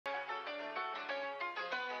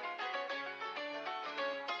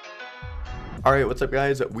Alright, what's up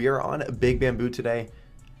guys? We are on Big Bamboo today.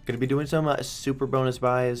 Gonna be doing some super bonus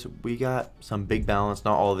buys. We got some big balance.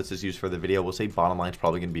 Not all of this is used for the video. We'll say bottom line's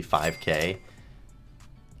probably gonna be 5k.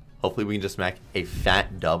 Hopefully we can just smack a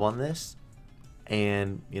fat dub on this.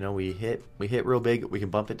 And you know, we hit real big. We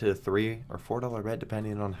can bump it to a $3 or $4 bet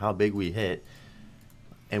depending on how big we hit.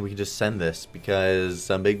 And we can just send this because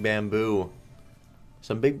some big bamboo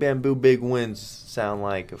big wins sound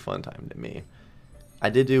like a fun time to me. I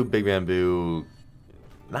did do Big Bamboo,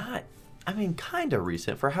 kind of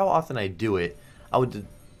recent. For how often I do it, I would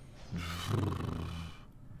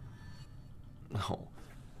oh,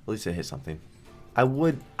 at least I hit something. I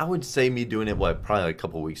would say me doing it, probably like a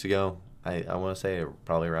couple weeks ago. I want to say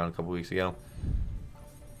probably around a couple weeks ago.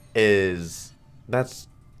 That's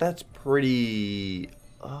pretty,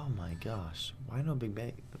 oh my gosh. Why no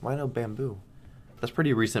bamboo? That's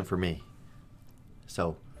pretty recent for me.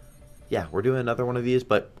 So, yeah, we're doing another one of these,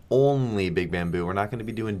 but only Big Bamboo. We're not going to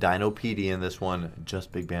be doing Dino PD in this one,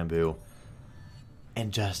 just Big Bamboo.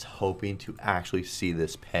 And just hoping to actually see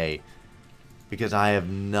this pay. Because I have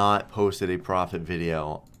not posted a profit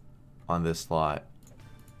video on this slot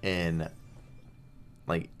in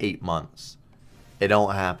like 8 months. It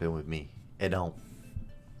don't happen with me. It don't.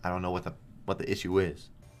 I don't know what the issue is.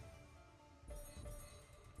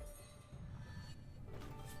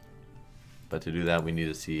 But to do that, we need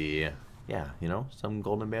to see, yeah, you know, some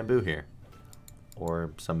golden bamboo here.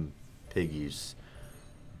 Or some piggies.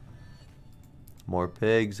 More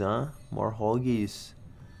pigs, huh? More hoagies.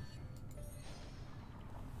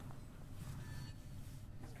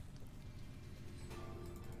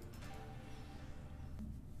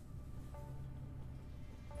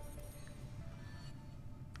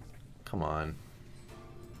 Come on.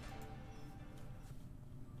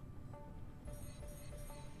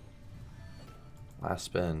 Last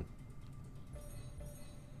spin.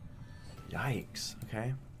 Yikes.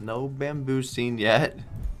 Okay. No bamboo seen yet.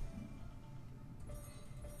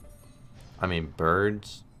 I mean,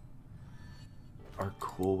 birds are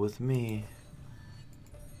cool with me.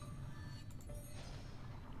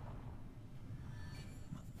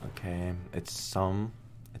 Okay. It's some.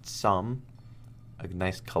 A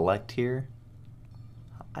nice collect here.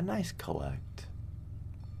 A nice collect.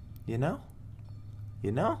 You know?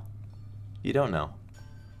 You know? You don't know.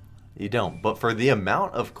 You don't. But for the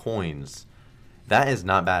amount of coins, that is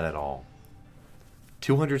not bad at all.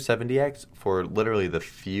 270x for literally the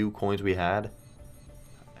few coins we had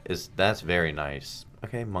that's very nice.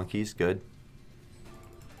 Okay, monkeys, good.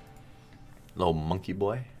 Little monkey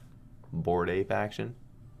boy. Bored ape action.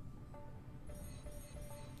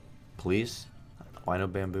 Please. Why no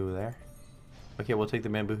bamboo there? Okay, we'll take the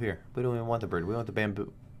bamboo here. We don't even want the bird. We want the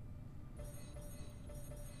bamboo.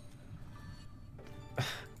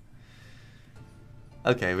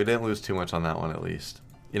 Okay, we didn't lose too much on that one at least.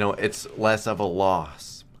 You know, it's less of a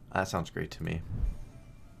loss. That sounds great to me.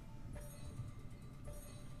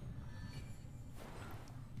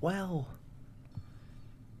 Well.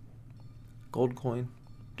 Gold coin.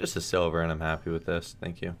 Just a silver and I'm happy with this.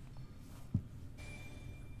 Thank you.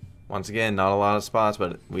 Once again, not a lot of spots,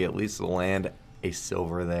 but we at least land a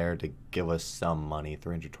silver there to give us some money.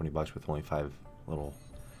 320 bucks with only 5 little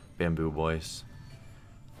bamboo boys.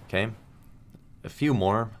 Okay. A few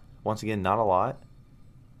more. Once again, not a lot.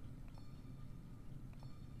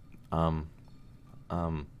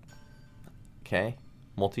 Okay.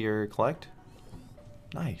 Multi-year collect.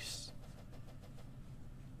 Nice.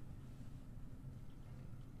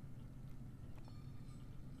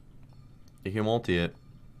 You can multi it.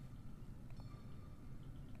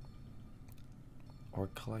 Or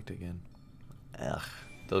collect again. Ugh.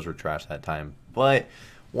 Those were trash that time. But,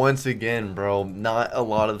 once again, bro, not a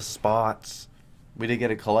lot of spots. We did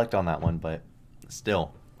get a collect on that one, but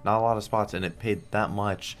still, not a lot of spots, and it paid that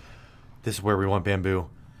much. This is where we want bamboo.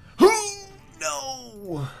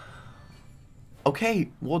 No! Okay,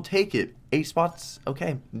 we'll take it. 8 spots.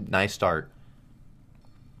 Okay, nice start.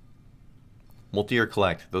 Multi or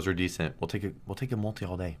collect. Those are decent. We'll take a multi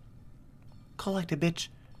all day. Collect it, bitch.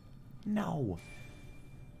 No.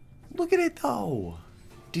 Look at it, though.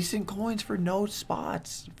 Decent coins for no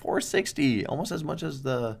spots. 460. Almost as much as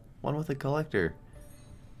the one with the collector.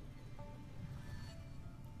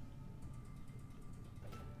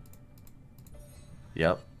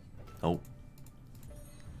 Yep. Nope.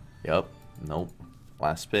 Yep. Nope.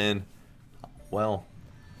 Last spin. Well,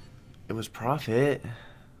 it was profit.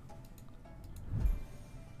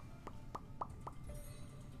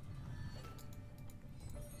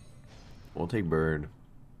 We'll take bird.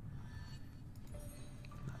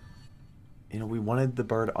 You know, we wanted the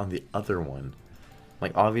bird on the other one.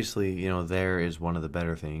 Like, obviously, you know, there is one of the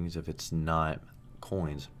better things if it's not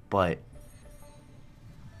coins, but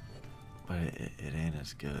it ain't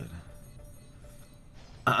as good.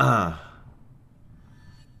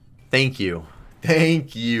 Thank you.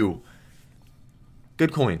 Thank you.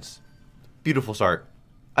 Good coins. Beautiful start.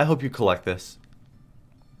 I hope you collect this.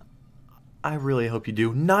 I really hope you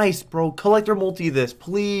do. Nice, bro. Collect or multi this.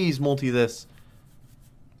 Please multi this.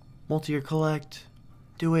 Multi or collect.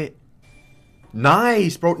 Do it.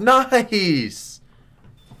 Nice, bro. Nice.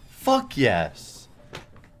 Fuck yes.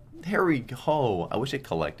 There we go. I wish it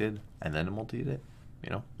collected and then it multied it.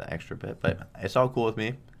 You know, the extra bit. But it's all cool with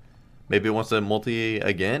me. Maybe it wants to multi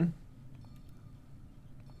again.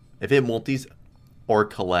 If it multis or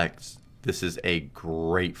collects, this is a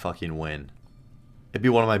great fucking win. It'd be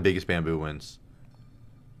one of my biggest bamboo wins.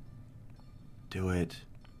 Do it.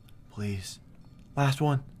 Please. Last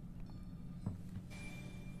one.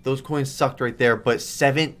 Those coins sucked right there, but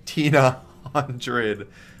 1,700.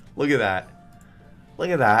 Look at that. Look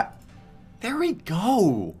at that. There we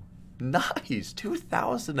go. Nice.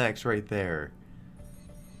 2,000x right there.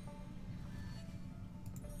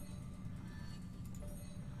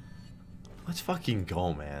 Let's fucking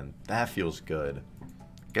go, man. That feels good.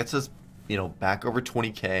 Gets us, you know, back over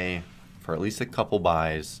 20k for at least a couple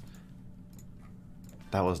buys.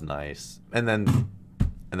 That was nice. And then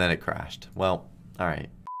it crashed. Well, alright.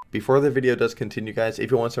 Before the video does continue, guys,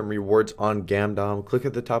 if you want some rewards on Gamdom, click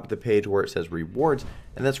at the top of the page where it says rewards,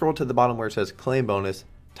 and then scroll to the bottom where it says claim bonus,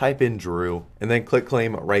 type in Drew, and then click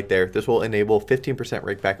claim right there. This will enable 15%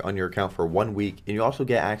 rake back on your account for 1 week, and you also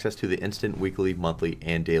get access to the instant weekly, monthly,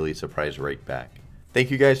 and daily surprise rake back.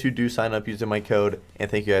 Thank you guys who do sign up using my code,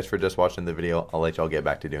 and thank you guys for just watching the video. I'll let y'all get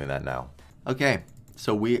back to doing that now. Okay,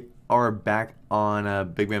 so we are back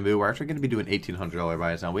on Big Bamboo. We're actually going to be doing $1,800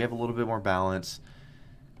 buys now. We have a little bit more balance.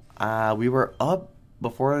 We were up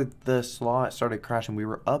before the slot started crashing. We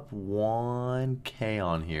were up 1k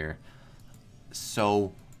on here.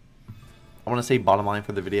 So I want to say bottom line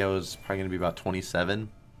for the video is probably going to be about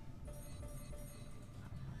 27.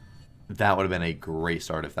 That would have been a great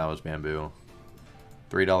start if that was bamboo.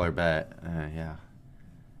 $3 bet. Yeah.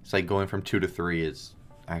 It's like going from 2 to 3 is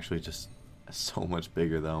actually just so much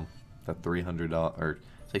bigger though. That $300 or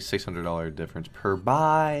it's like $600 difference per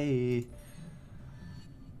buy.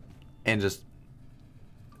 And just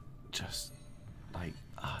like,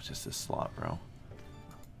 just this slot, bro.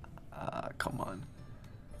 Come on.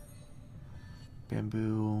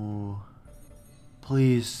 Bamboo.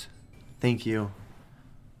 Please. Thank you.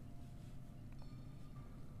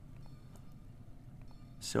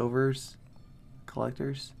 Silvers.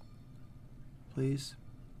 Collectors. Please.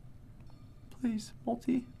 Please.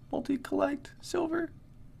 Multi collect. Silver.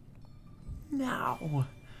 Now.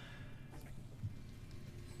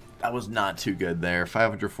 That was not too good there.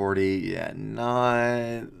 540, yeah,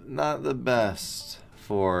 not the best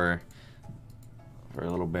for a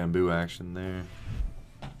little bamboo action there.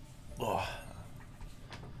 Oh.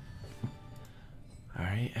 All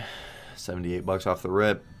right, 78 bucks off the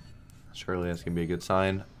rip. Surely that's gonna be a good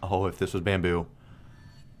sign. Oh, if this was bamboo.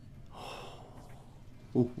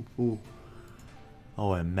 Ooh, ooh.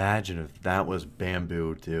 Oh, imagine if that was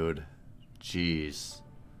bamboo, dude. Jeez.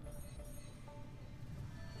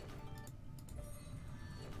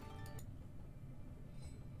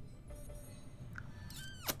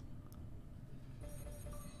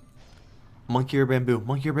 Monkey or bamboo?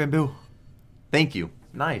 Monkey or bamboo? Thank you.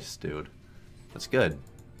 Nice, dude. That's good.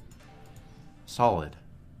 Solid.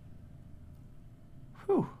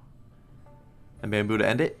 Whew. And bamboo to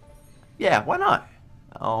end it? Yeah, why not?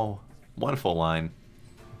 Oh, one full line.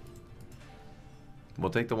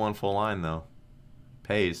 We'll take the one full line, though.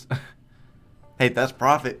 Pays. Hey, that's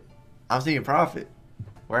profit. I'm seeing profit.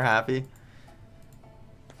 We're happy.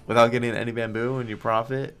 Without getting any bamboo and you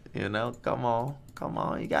profit, you know, come on. Come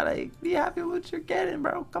on, you gotta be happy with what you're getting,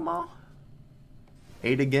 bro. Come on.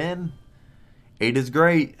 8 again. 8 is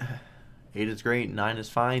great. 8 is great. 9 is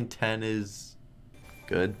fine. 10 is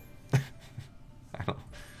good. I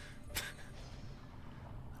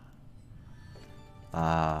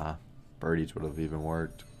don't. Birdies would have even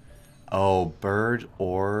worked. Oh, bird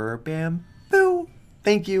or bamboo.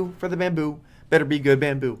 Thank you for the bamboo. Better be good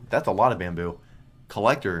bamboo. That's a lot of bamboo.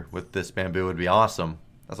 Collector with this bamboo would be awesome.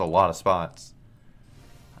 That's a lot of spots.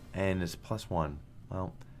 And it's +1.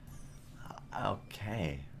 Well,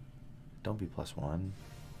 okay. Don't be +1.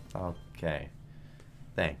 Okay.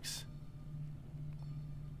 Thanks.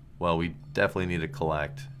 Well, we definitely need to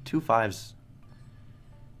collect. 2 5s.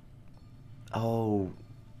 Oh.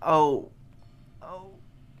 Oh. Oh.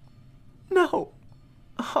 No.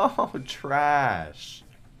 Oh, trash.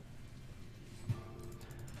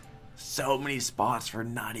 so many spots for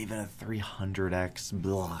not even a 300x.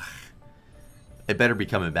 Blah. It better be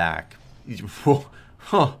coming back.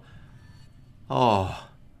 Oh, oh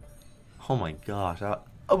my gosh. No.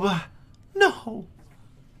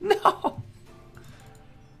 No.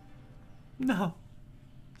 No.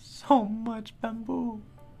 So much bamboo.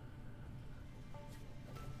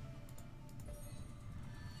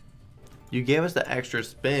 You gave us the extra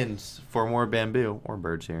spins for more bamboo. Or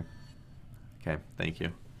birds here. Okay, thank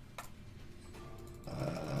you.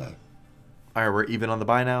 Alright, we're even on the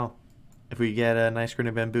buy now. If we get a nice green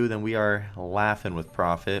of bamboo, then we are laughing with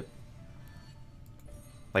profit.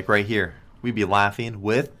 Like right here. We'd be laughing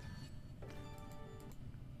with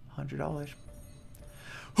 $100.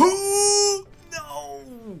 No!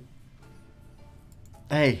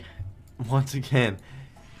 Hey, once again,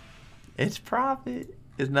 it's profit.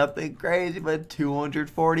 It's nothing crazy, but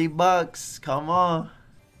 240 bucks. Come on.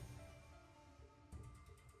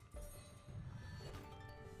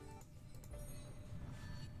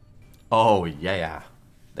 Oh, yeah.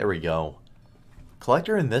 There we go.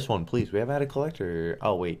 Collector in this one, please. We haven't had a collector.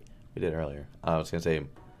 Oh, wait. We did earlier. I was going to say,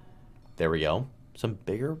 there we go. Some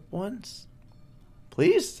bigger ones?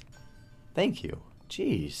 Please? Thank you.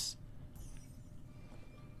 Jeez.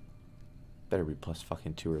 Better be plus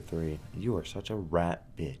fucking 2 or 3. You are such a rat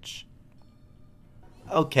bitch.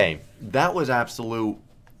 Okay. That was absolute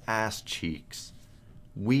ass cheeks.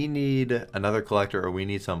 We need another collector, or we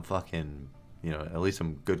need some fucking, you know, at least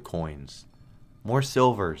some good coins. More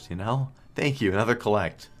silvers, you know? Thank you. Another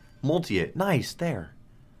collect. Multi it. Nice. There.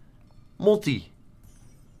 Multi.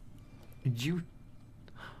 You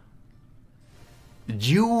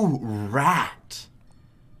rat.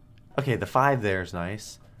 Okay, the 5 there is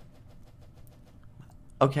nice.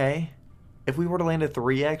 Okay. If we were to land a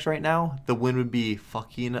 3x right now, the win would be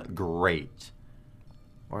fucking great.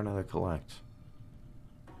 Or another collect.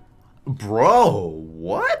 Bro,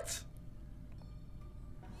 what?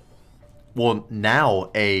 Well,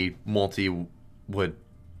 now a multi would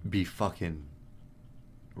be fucking...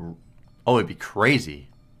 Oh, it'd be crazy.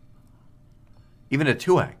 Even a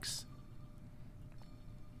 2x.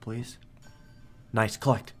 Please. Nice,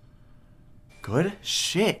 collect. Good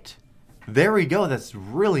shit. There we go. That's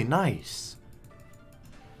really nice.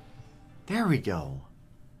 There we go.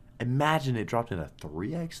 Imagine it dropped in a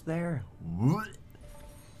 3x there. What?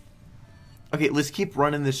 Okay, let's keep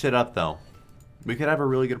running this shit up, though. We could have a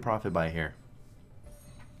really good profit by here.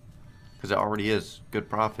 Because it already is good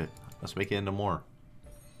profit. Let's make it into more.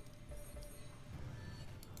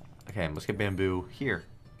 Okay, let's get bamboo here.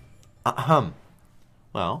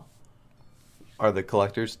 Well, are the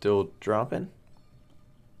collectors still dropping?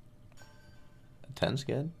 10's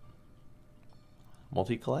good.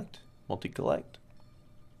 Multi-collect? Multi-collect?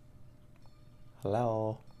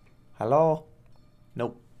 Hello? Hello?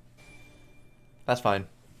 Nope. That's fine.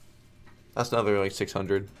 That's another like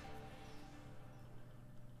 600.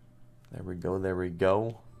 There we go, there we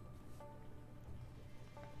go.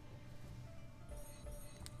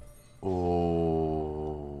 Oh,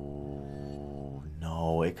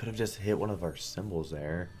 no. It could have just hit one of our symbols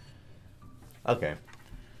there. Okay.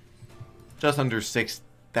 Just under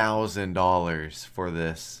 $6,000 for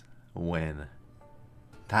this win.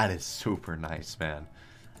 That is super nice, man.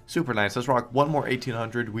 Super nice. Let's rock one more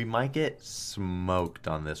 1800. We might get smoked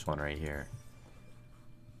on this one right here.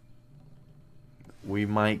 We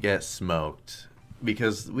might get smoked.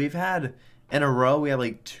 Because we've had, in a row, we had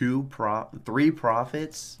like 3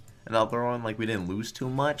 profits. And the other one, like, we didn't lose too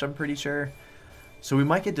much, I'm pretty sure. So we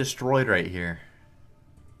might get destroyed right here.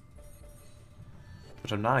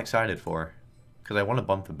 Which I'm not excited for. Because I want to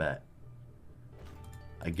bump the bet.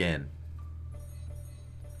 Again.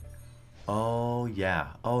 Oh, yeah.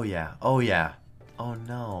 Oh, yeah. Oh, yeah. Oh,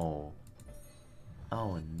 no.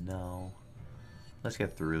 Oh, no. Let's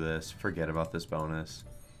get through this. Forget about this bonus.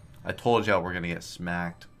 I told y'all we're going to get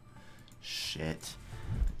smacked. Shit.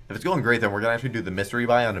 If it's going great, then we're going to actually do the mystery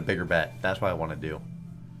buy on a bigger bet. That's what I want to do.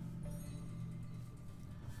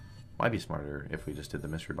 Might be smarter if we just did the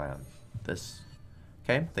mystery buy on this.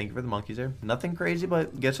 Okay, thank you for the monkeys there. Nothing crazy,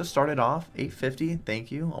 but gets us started off. 850,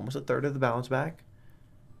 thank you. Almost a third of the balance back.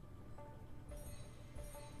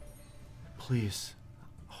 Please.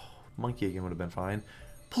 Oh, monkey again would have been fine.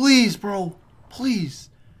 Please, bro. Please.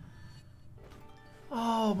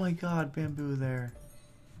 Oh my god, bamboo there.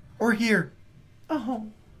 Or here. Oh.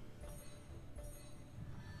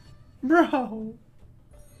 Bro.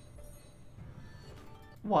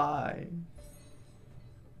 Why?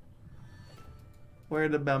 Where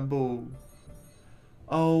the bamboo?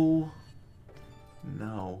 Oh.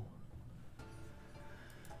 No.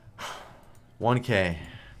 1K.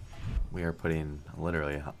 We are putting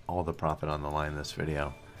literally all the profit on the line this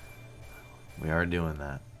video. We are doing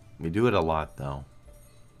that. We do it a lot though.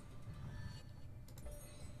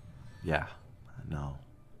 Yeah, no.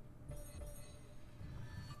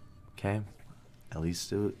 Okay, at least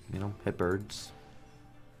do, you know, hit birds.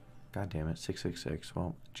 God damn it, 666.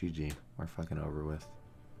 Well, GG. We're fucking over with.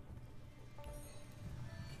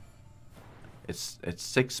 It's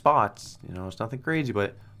 6 spots. You know, it's nothing crazy,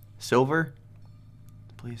 but silver.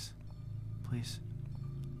 Please, please,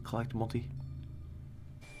 collect multi.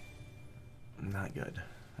 Not good.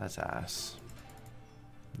 That's ass.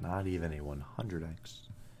 Not even a 100x.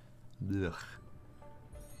 Ugh.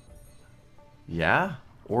 Yeah,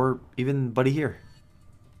 or even buddy here.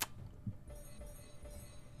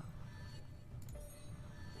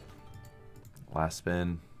 Last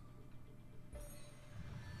spin.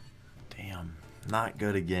 Damn, not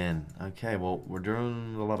good again. Okay, well we're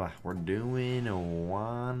doing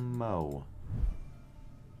one more.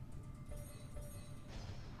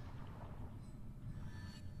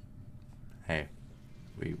 Hey,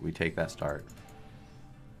 we take that start.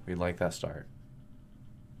 We like that start.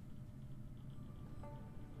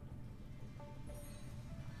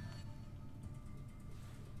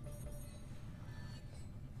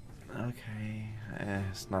 Okay,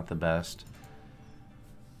 it's not the best.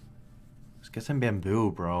 Let's get some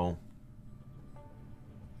bamboo, bro.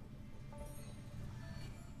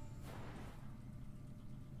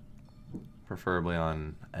 Preferably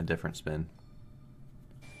on a different spin.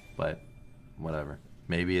 But, whatever.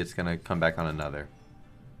 Maybe it's gonna come back on another.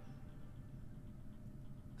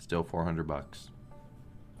 Still 400 bucks.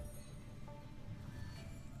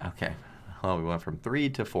 Okay. Oh, we went from 3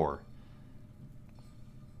 to 4.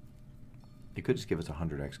 It could just give us a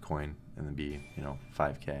 100x coin and then be, you know,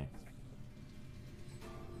 5k.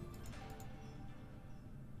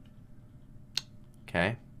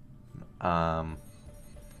 Okay.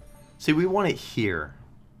 See, we want it here.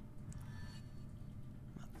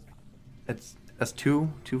 That's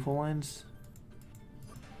two full lines.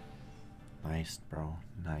 Nice, bro.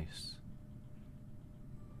 Nice.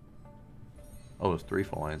 Oh, it's 3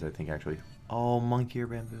 full lines, I think, actually. Oh, monkey or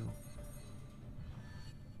bamboo.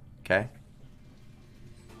 Okay.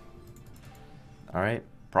 All right,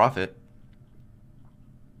 profit.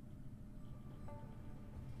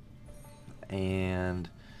 And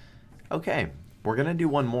okay, we're gonna do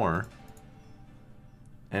one more.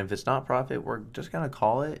 And if it's not profit, we're just gonna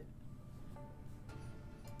call it.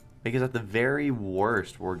 Because at the very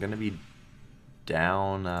worst, we're gonna be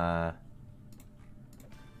down. At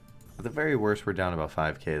the very worst, we're down about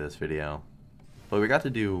 5k this video. But we got to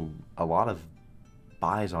do a lot of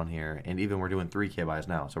buys on here, and even we're doing 3k buys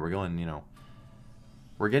now. So we're going, you know,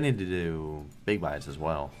 we're getting to do big buys as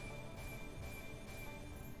well.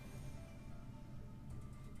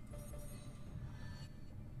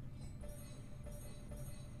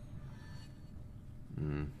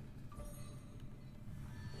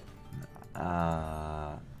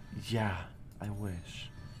 Yeah, I wish.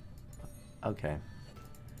 Okay.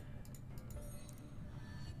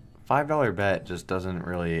 $5 bet just doesn't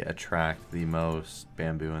really attract the most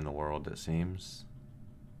bamboo in the world, it seems.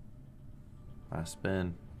 Last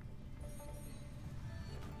spin.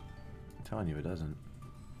 I'm telling you, it doesn't.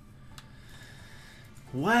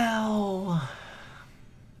 Well,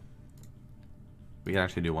 we can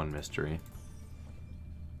actually do one mystery.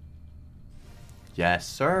 Yes,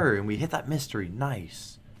 sir. And we hit that mystery.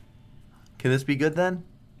 Nice. Can this be good then?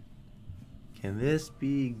 Can this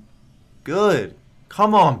be good?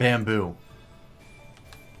 Come on, bamboo.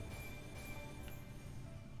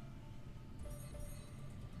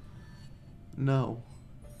 No.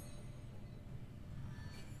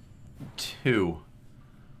 2.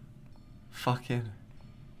 Fucking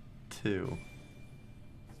 2.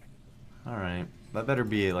 Alright. That better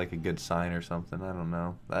be like a good sign or something. I don't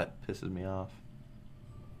know. That pisses me off.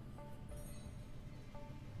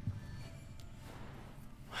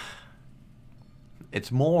 It's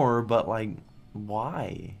more, but like,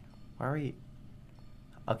 why? Why are you...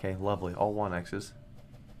 Okay, lovely. All 1x's.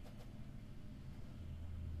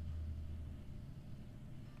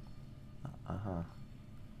 Uh-huh.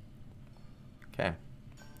 Okay.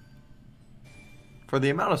 For the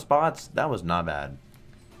amount of spots, that was not bad.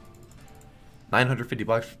 950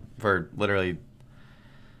 bucks for literally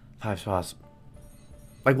 5 spots.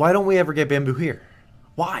 Like, why don't we ever get bamboo here?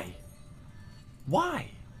 Why?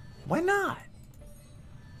 Why? Why not?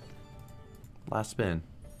 Last spin.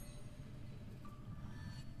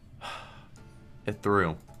 It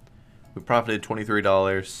threw. We profited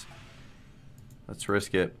 $23. Let's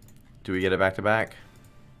risk it. Do we get it back to back?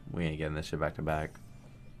 We ain't getting this shit back to back.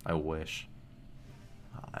 I wish.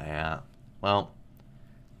 Yeah. Well,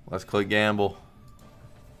 let's click gamble.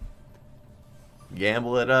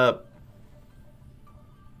 Gamble it up.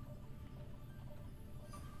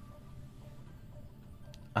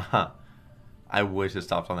 I wish it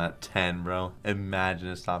stopped on that 10, bro. Imagine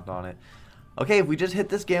it stopped on it. Okay, if we just hit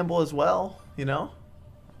this gamble as well, you know,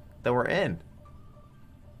 then we're in.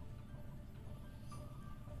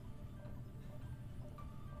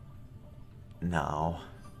 No.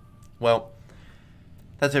 Well,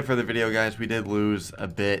 that's it for the video, guys. We did lose a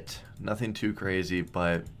bit. Nothing too crazy,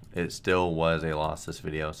 but it still was a loss this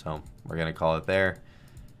video, so we're going to call it there.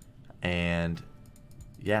 And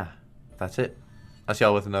yeah, that's it. I'll see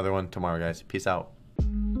y'all with another one tomorrow, guys. Peace out.